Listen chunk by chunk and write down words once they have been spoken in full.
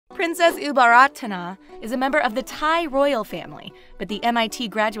Princess Ubolratana is a member of the Thai royal family, but the MIT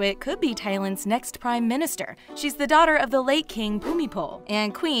graduate could be Thailand's next prime minister. She's the daughter of the late King Bhumibol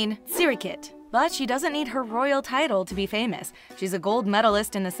and Queen Sirikit. But she doesn't need her royal title to be famous. She's a gold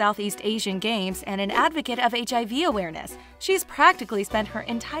medalist in the Southeast Asian Games and an advocate of HIV awareness. She's practically spent her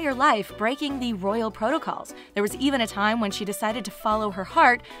entire life breaking the royal protocols. There was even a time when she decided to follow her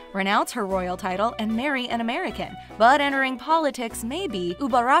heart, renounce her royal title, and marry an American. But entering politics may be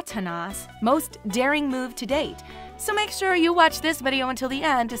Ubolratana's most daring move to date. So make sure you watch this video until the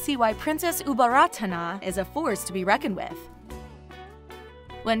end to see why Princess Ubolratana is a force to be reckoned with.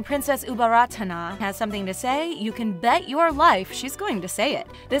 When Princess Ubolratana has something to say, you can bet your life she's going to say it.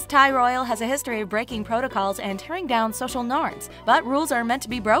 This Thai royal has a history of breaking protocols and tearing down social norms. But rules are meant to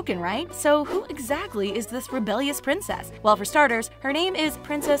be broken, right? So who exactly is this rebellious princess? Well, for starters, her name is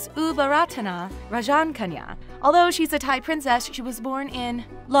Princess Ubolratana Rajankanya. Although she's a Thai princess, she was born in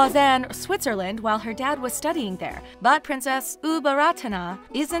Lausanne, Switzerland, while her dad was studying there. But Princess Ubolratana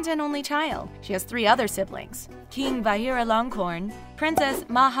isn't an only child. She has 3 other siblings: King Vajiralongkorn, Princess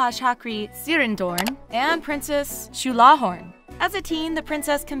Mahachakri Sirindorn, and Princess Chulahorn. As a teen, the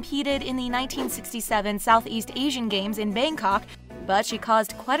princess competed in the 1967 Southeast Asian Games in Bangkok, but she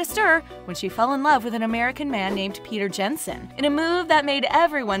caused quite a stir when she fell in love with an American man named Peter Jensen. In a move that made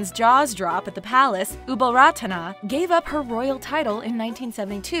everyone's jaws drop at the palace, Ubolratana gave up her royal title in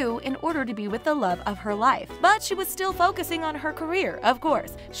 1972 in order to be with the love of her life. But she was still focusing on her career, of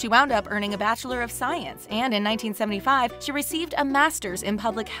course. She wound up earning a Bachelor of Science, and in 1975, she received a Master's in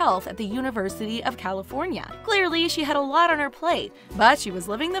Public Health at the University of California. Clearly, she had a lot on her plate, but she was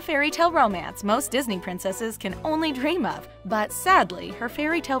living the fairy tale romance most Disney princesses can only dream of. But sadly, her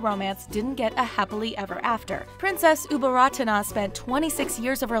fairy tale romance didn't get a happily ever after. Princess Ubolratana spent 26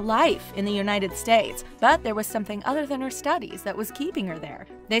 years of her life in the United States, but there was something other than her studies that was keeping her there.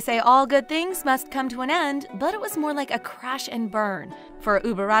 They say all good things must come to an end, but it was more like a crash and burn for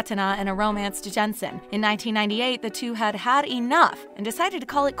Ubolratana and a romance to Jensen. In 1998, the two had had enough and decided to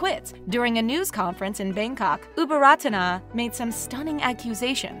call it quits. During a news conference in Bangkok, Ubolratana made some stunning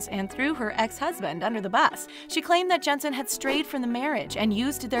accusations and threw her ex-husband under the bus. She claimed that Jensen had strayed from the marriage and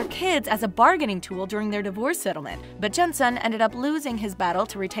used their kids as a bargaining tool during their divorce settlement. But Jensen ended up losing his battle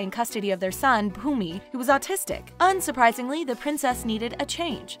to retain custody of their son, Bhumi, who was autistic. Unsurprisingly, the princess needed a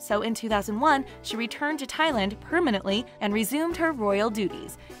change, so in 2001, she returned to Thailand permanently and resumed her royal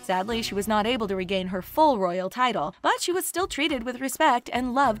duties. Sadly, she was not able to regain her full royal title, but she was still treated with respect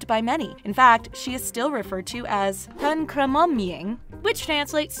and loved by many. In fact, she is still referred to as Thun Kramomying, which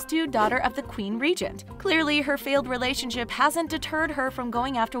translates to daughter of the Queen Regent. Clearly, her failed relationship hasn't deterred her from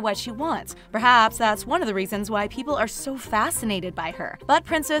going after what she wants. Perhaps that's one of the reasons why people are so fascinated by her. But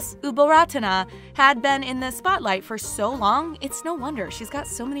Princess Ubolratana had been in the spotlight for so long, it's no wonder she's got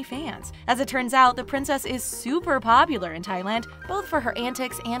so many fans. As it turns out, the princess is super popular in Thailand, both for her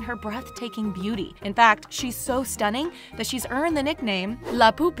antics and her breathtaking beauty. In fact, she's so stunning that she's earned the nickname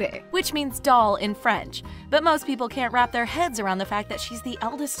La Poupée, which means doll in French. But most people can't wrap their heads around the fact that she's the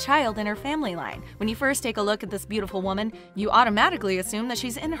eldest child in her family line. When you first take a look at this beautiful woman, you automatically assume that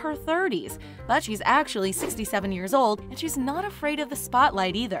she's in her 30s. But she's actually 67 years old, and she's not afraid of the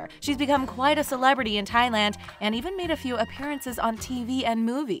spotlight either. She's become quite a celebrity in Thailand and even made a few appearances on TV and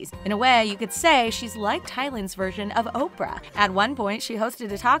movies. In a way, you could say she's like Thailand's version of Oprah. At one point, she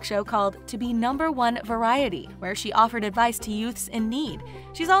hosted a talk show called To Be #1 Variety, where she offered advice to youths in need.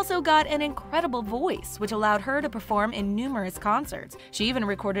 She's also got an incredible voice, which allowed her to perform in numerous concerts. She even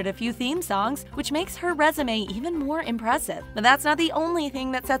recorded a few theme songs, which makes her resume even more impressive. But that's not the only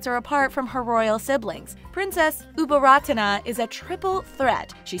thing that sets her apart from her royal siblings. Princess Ubolratana is a triple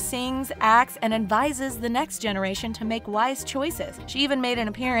threat. She sings, acts, and advises the next generation to make wise choices. She even made an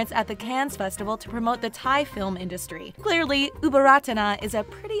appearance at the Cannes Festival to promote the Thai film industry. Clearly, Ubolratana is a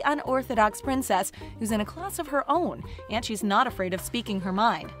pretty unorthodox princess who's in a class of her own, and she's not afraid of speaking her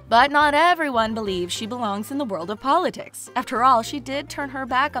mind. But not everyone believes she belongs in the world of politics. After all, she did turn her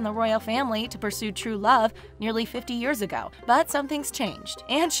back on the royal family to pursue true love nearly 50 years ago. But something's changed,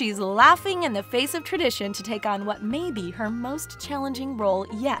 and she's laughing in the face of tradition to take on what may be her most challenging role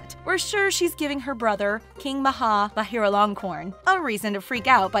yet. We're sure she's giving her brother, King Maha Vajiralongkorn, a reason to freak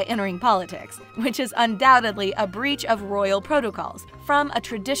out by entering politics, which is undoubtedly a breach of royal protocols. From a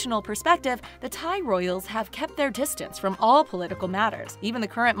traditional perspective, the Thai royals have kept their distance from all political matters. Even the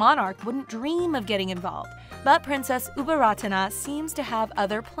current monarch wouldn't dream of getting involved. But Princess Ubolratana seems to have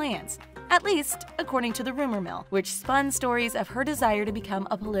other plans. At least, according to the rumor mill, which spun stories of her desire to become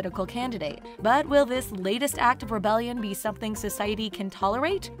a political candidate. But will this latest act of rebellion be something society can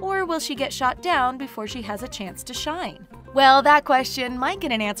tolerate? Or will she get shot down before she has a chance to shine? Well, that question might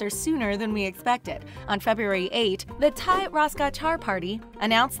get an answer sooner than we expected. On February 8, the Thai Raskachar Party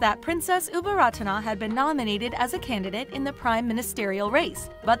announced that Princess Ubolratana had been nominated as a candidate in the prime ministerial race.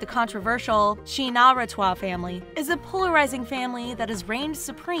 But the controversial Shinawatra family is a polarizing family that has reigned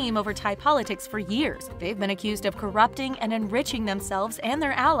supreme over Thai politics for years. They've been accused of corrupting and enriching themselves and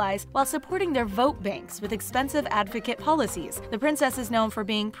their allies while supporting their vote banks with expensive advocate policies. The princess is known for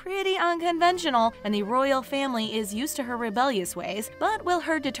being pretty unconventional, and the royal family is used to her rebellious ways, but will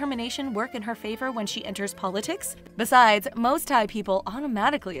her determination work in her favor when she enters politics? Besides, most Thai people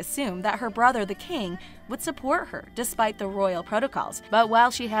automatically assume that her brother, the king, would support her despite the royal protocols. But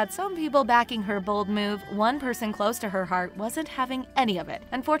while she had some people backing her bold move, one person close to her heart wasn't having any of it.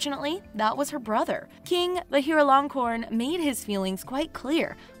 Unfortunately, that was her brother. King Vajiralongkorn made his feelings quite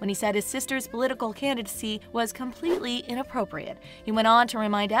clear when he said his sister's political candidacy was completely inappropriate. He went on to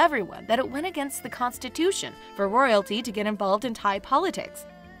remind everyone that it went against the constitution for royalty to get involved in Thai politics.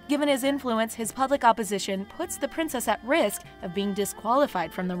 Given his influence, his public opposition puts the princess at risk of being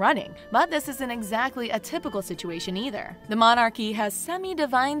disqualified from the running. But this isn't exactly a typical situation either. The monarchy has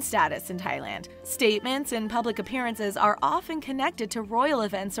semi-divine status in Thailand. Statements and public appearances are often connected to royal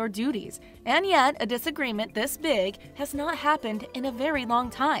events or duties, and yet a disagreement this big has not happened in a very long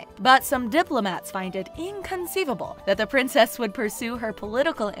time. But some diplomats find it inconceivable that the princess would pursue her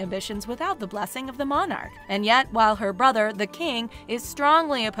political ambitions without the blessing of the monarch. And yet, while her brother, the king, is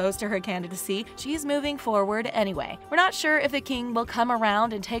strongly opposed to her candidacy, she's moving forward anyway. We're not sure if the king will come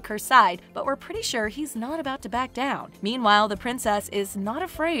around and take her side, but we're pretty sure he's not about to back down. Meanwhile, the princess is not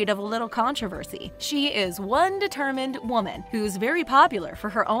afraid of a little controversy. She is one determined woman who's very popular for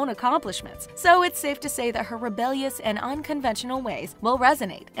her own accomplishments, so it's safe to say that her rebellious and unconventional ways will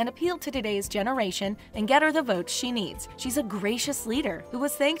resonate and appeal to today's generation and get her the votes she needs. She's a gracious leader who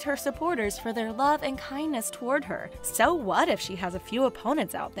has thanked her supporters for their love and kindness toward her. So what if she has a few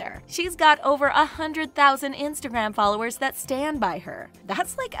opponents out there? She's got over 100,000 Instagram followers that stand by her.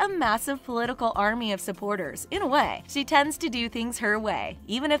 That's like a massive political army of supporters. In a way, she tends to do things her way,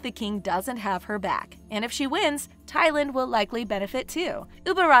 even if the king doesn't have her back. And if she wins, Thailand will likely benefit too.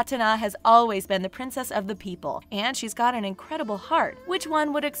 Ubolratana has always been the princess of the people, and she's got an incredible heart, which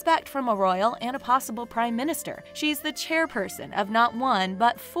one would expect from a royal and a possible prime minister. She's the chairperson of not one,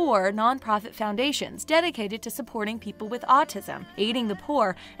 but 4 nonprofit foundations dedicated to supporting people with autism, aiding the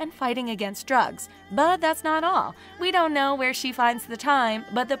poor, and fighting against drugs. But that's not all. We don't know where she finds the time,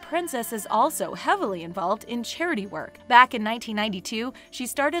 but the princess is also heavily involved in charity work. Back in 1992, she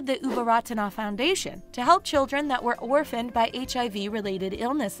started the Ubolratana Foundation to help children that were orphaned by HIV-related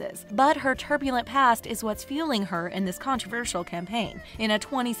illnesses. But her turbulent past is what's fueling her in this controversial campaign. In a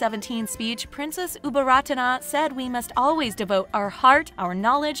 2017 speech, Princess Ubolratana said we must always devote our heart, our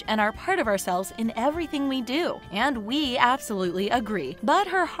knowledge, and our part of ourselves in everything we do. And we absolutely agree. But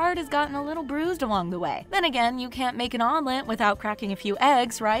her heart has gotten a little bruised along the way. Then again, you can't make an omelet without cracking a few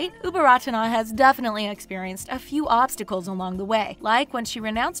eggs, right? Ubolratana has definitely experienced a few obstacles along the way, like when she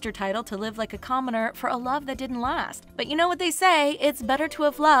renounced her title to live like a commoner for a love that didn't last. But you know what they say, it's better to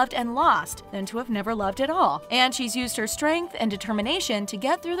have loved and lost than to have never loved at all. And she's used her strength and determination to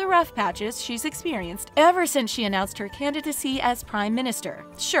get through the rough patches she's experienced ever since she announced her candidacy as prime minister.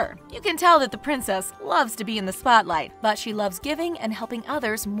 Sure, you can tell that the princess loves to be in the spotlight, but she loves giving and helping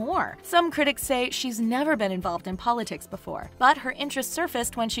others more. Some critics say she's never been involved in politics before, but her interest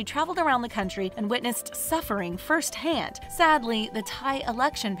surfaced when she traveled around the country and witnessed suffering firsthand. Sadly, the Thai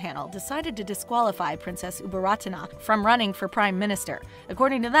election panel decided to disqualify Princess Ubolratana from running for prime minister.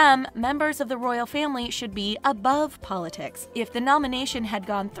 According to them, members of the royal family should be above politics. If the nomination had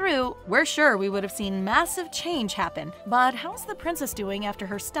gone through, we're sure we would have seen massive change happen. But how's the princess doing after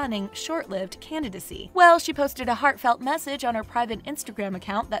her stunning, short-lived candidacy? Well, she posted a heartfelt message on her private Instagram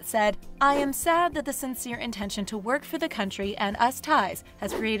account that said, "I am sad that the sincere intention to work for the country and us Thais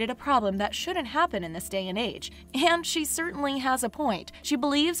has created a problem that shouldn't happen in this day and age." And she certainly has a point. She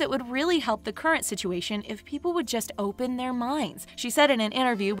believes it would really help the current situation if people would just open their minds. She said in an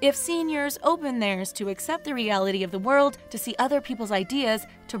interview, "If seniors open theirs to accept the reality of the world, to see other people's ideas,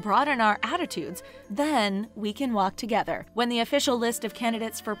 to broaden our attitudes, then we can walk together." When the official list of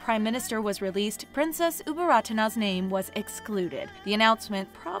candidates for prime minister was released, Princess Ubolratana's name was excluded. The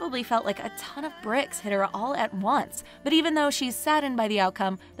announcement probably felt like a ton of bricks hit her all at once. But even though she's saddened by the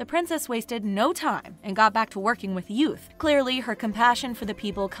outcome, the princess wasted no time and got back to working with youth. Clearly, her compassion for the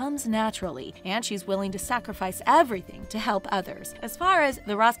people comes naturally, and she's willing to sacrifice everything to help others. As far as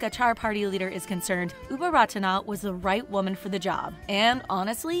the Raskachar party leader is concerned, Ubolratana was the right woman for the job. And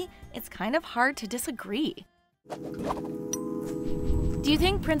honestly, it's kind of hard to disagree. Do you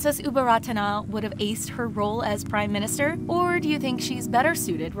think Princess Ubolratana would have aced her role as Prime Minister? Or do you think she's better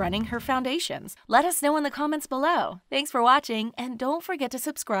suited running her foundations? Let us know in the comments below. Thanks for watching, and don't forget to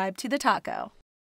subscribe to The Taco.